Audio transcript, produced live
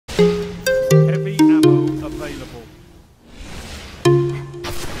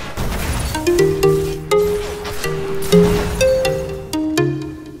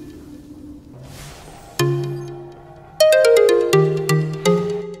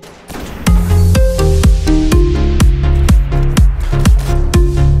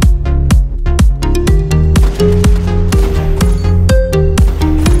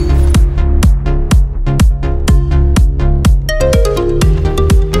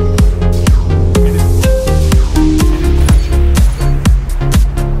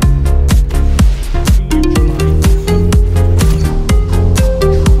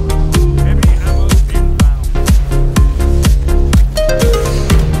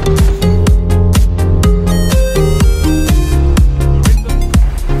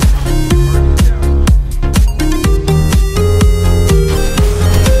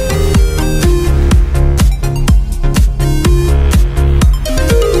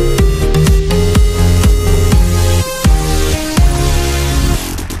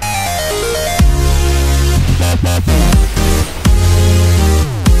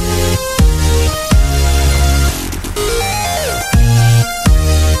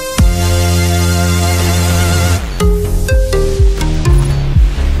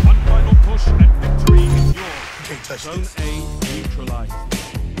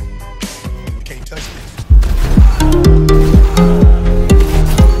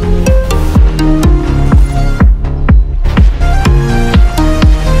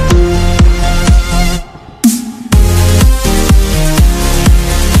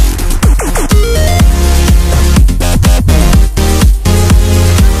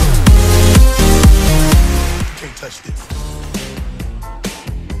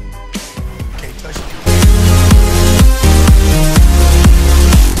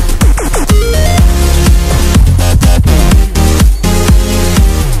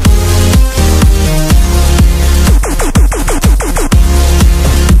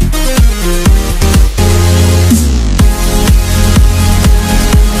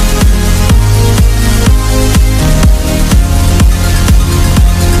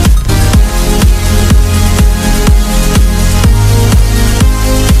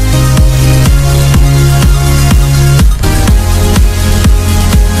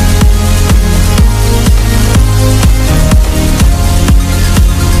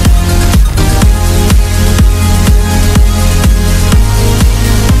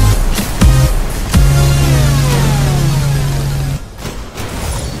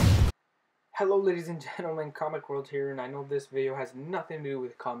ladies and gentlemen, Comic World here, and I know this video has nothing to do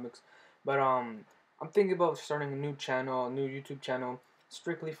with comics, but I'm thinking about starting a new channel, a new YouTube channel,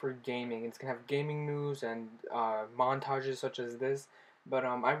 strictly for gaming. It's gonna have gaming news and montages such as this, but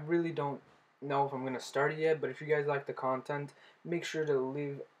I really don't know if I'm gonna start it yet. But if you guys like the content, make sure to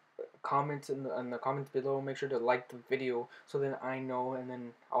leave comments in the comments below. Make sure to like the video so then I know, and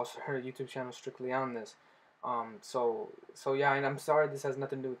then I'll start a YouTube channel strictly on this. So yeah, and I'm sorry this has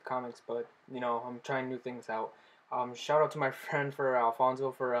nothing to do with comics, but you know I'm trying new things out. Shout out to my friend for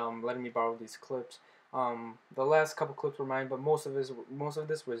Alfonso for letting me borrow these clips. The last couple clips were mine, but most of this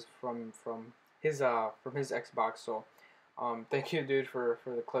was from his Xbox. So thank you, dude, for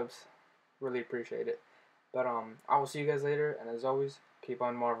the clips. Really appreciate it. But I will see you guys later, and as always, keep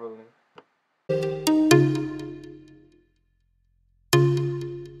on marveling.